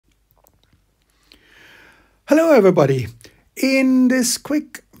Hello everybody! In this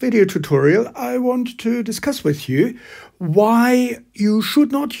quick video tutorial I want to discuss with you why you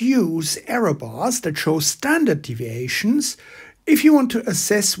should not use error bars that show standard deviations if you want to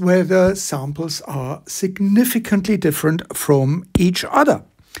assess whether samples are significantly different from each other.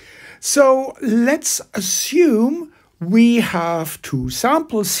 So let's assume we have two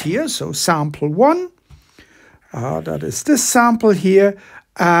samples here. So sample 1, that is this sample here,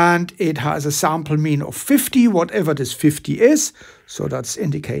 and it has a sample mean of 50, whatever this 50 is. So that's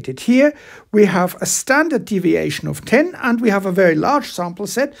indicated here. We have a standard deviation of 10, and we have a very large sample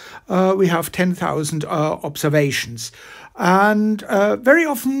set. We have 10,000 observations. And very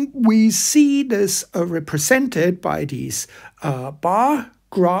often we see this represented by these bar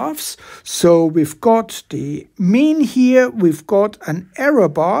graphs. So we've got the mean here, we've got an error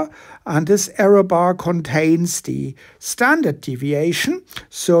bar, and this error bar contains the standard deviation.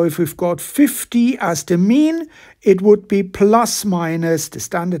 So if we've got 50 as the mean, it would be plus minus the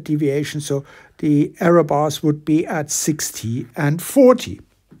standard deviation. So the error bars would be at 60 and 40.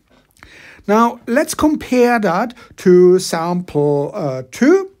 Now let's compare that to sample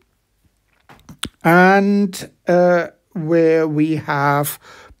 2, and where we have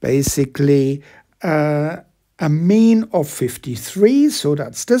basically a mean of 53, so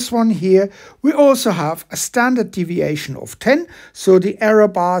that's this one here. We also have a standard deviation of 10, so the error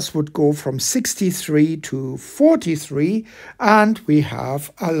bars would go from 63 to 43, and we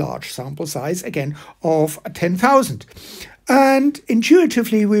have a large sample size again of 10,000. And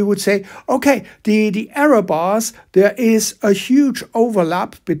intuitively we would say, okay, the error bars, there is a huge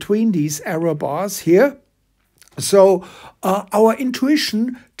overlap between these error bars here. So our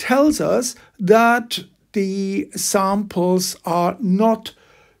intuition tells us that the samples are not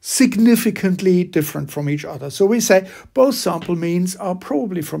significantly different from each other. So we say both sample means are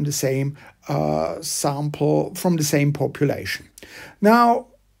probably from the same sample, from the same population. Now,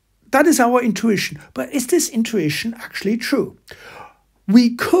 that is our intuition. But is this intuition actually true?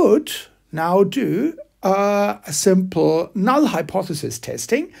 We could now do a simple null hypothesis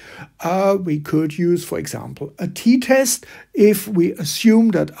testing. We could use, for example, a t-test if we assume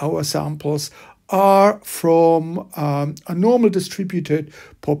that our samples are from a normal distributed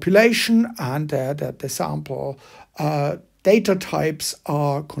population and that the sample data types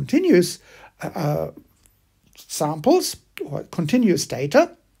are continuous samples or continuous data.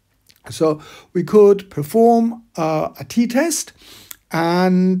 So we could perform a t-test,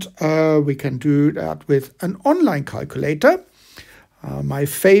 and we can do that with an online calculator. My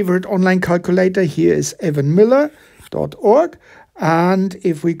favorite online calculator here is evanmiller.org. And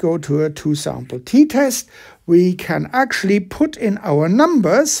if we go to a two-sample t-test, we can actually put in our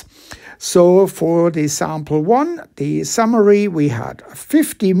numbers. So for the sample 1, the summary, we had a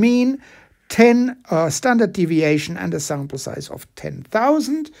 50 mean, 10 standard deviation, and a sample size of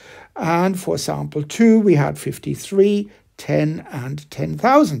 10,000. And for sample 2, we had 53, 10 and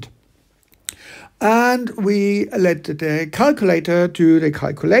 10,000. And we let the calculator do the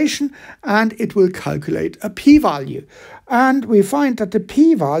calculation, and it will calculate a p-value. And we find that the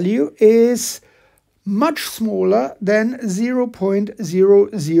p-value is much smaller than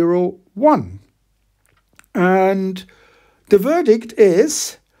 0.001. And the verdict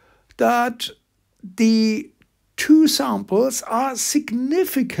is that the two samples are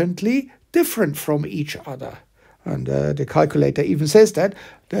significantly different from each other. And the calculator even says that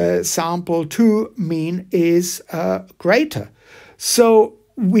the sample 2 mean is greater. So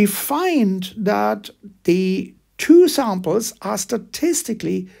we find that the two samples are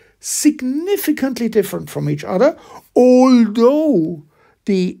statistically significantly different from each other, although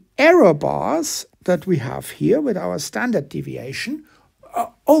the error bars that we have here with our standard deviation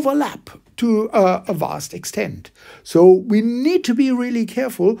overlap to a vast extent. So we need to be really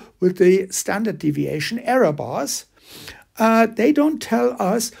careful with the standard deviation error bars. They don't tell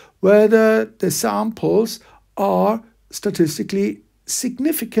us whether the samples are statistically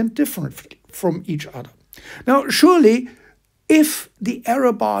significant different from each other. Now, surely, if the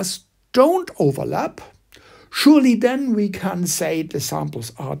error bars don't overlap, surely then we can say the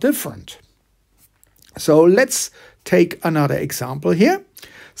samples are different. So let's take another example here.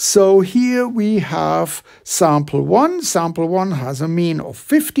 So here we have sample 1. Sample 1 has a mean of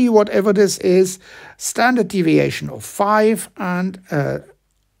 50, whatever this is, standard deviation of 5, and a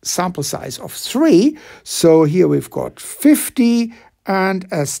sample size of 3. So here we've got 50 and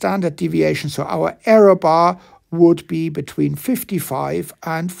a standard deviation. So our error bar would be between 55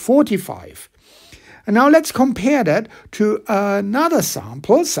 and 45. And now let's compare that to another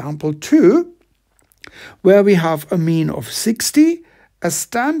sample, sample 2, where we have a mean of 60 a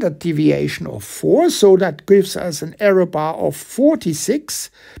standard deviation of 4, so that gives us an error bar of 46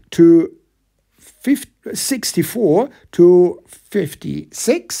 to 64 to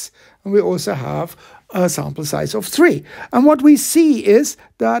 56, and we also have a sample size of 3. And what we see is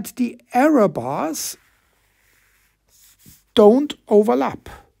that the error bars don't overlap.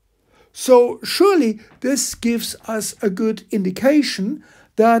 So surely this gives us a good indication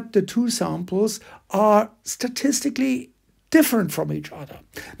that the two samples are statistically different from each other.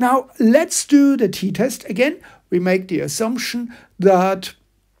 Now let's do the t-test again. We make the assumption that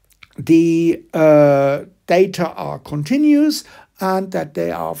the data are continuous and that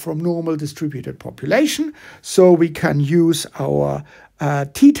they are from normal distributed population. So we can use our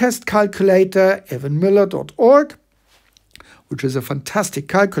t-test calculator, evanmiller.org, which is a fantastic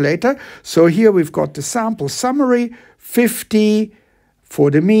calculator. So here we've got the sample summary, 50 for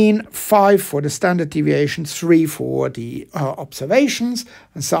the mean, 5 for the standard deviation, 3 for the observations,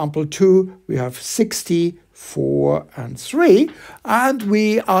 and sample 2 we have 60, 4 and 3, and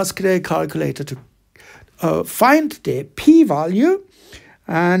we ask the calculator to find the p-value,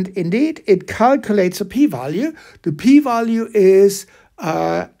 and indeed it calculates a p-value. The p-value is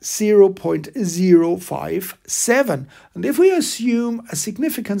 0.057, and if we assume a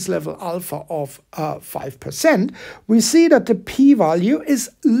significance level alpha of 5%, we see that the p-value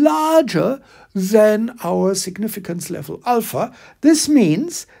is larger than our significance level alpha. This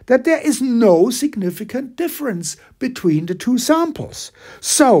means that there is no significant difference between the two samples.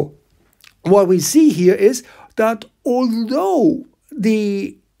 So what we see here is that although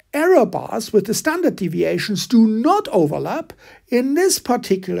the error bars with the standard deviations do not overlap, in this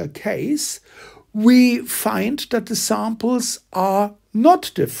particular case, we find that the samples are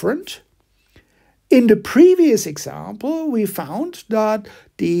not different. In the previous example, we found that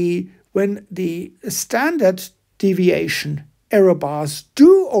when the standard deviation error bars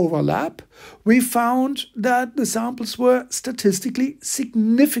do overlap, we found that the samples were statistically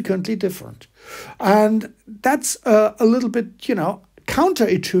significantly different. And that's a little bit,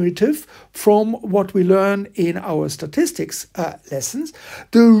 counterintuitive from what we learn in our statistics lessons.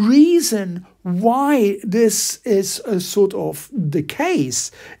 The reason why this is sort of the case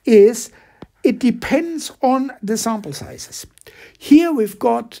is it depends on the sample sizes. Here we've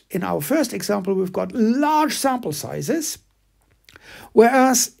got, in our first example, we've got large sample sizes,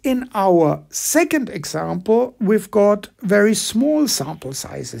 whereas in our second example, we've got very small sample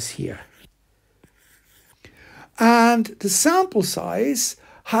sizes here. And the sample size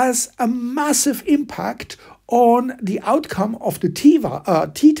has a massive impact on the outcome of the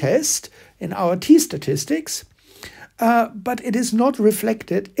t-test in our t-statistics, but it is not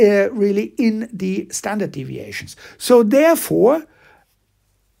reflected really in the standard deviations. So therefore,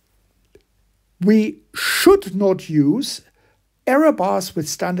 we should not use error bars with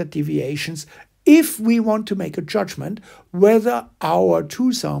standard deviations if we want to make a judgment whether our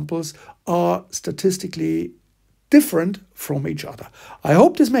two samples are statistically different from each other. I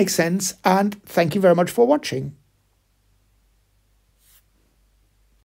hope this makes sense, and thank you very much for watching.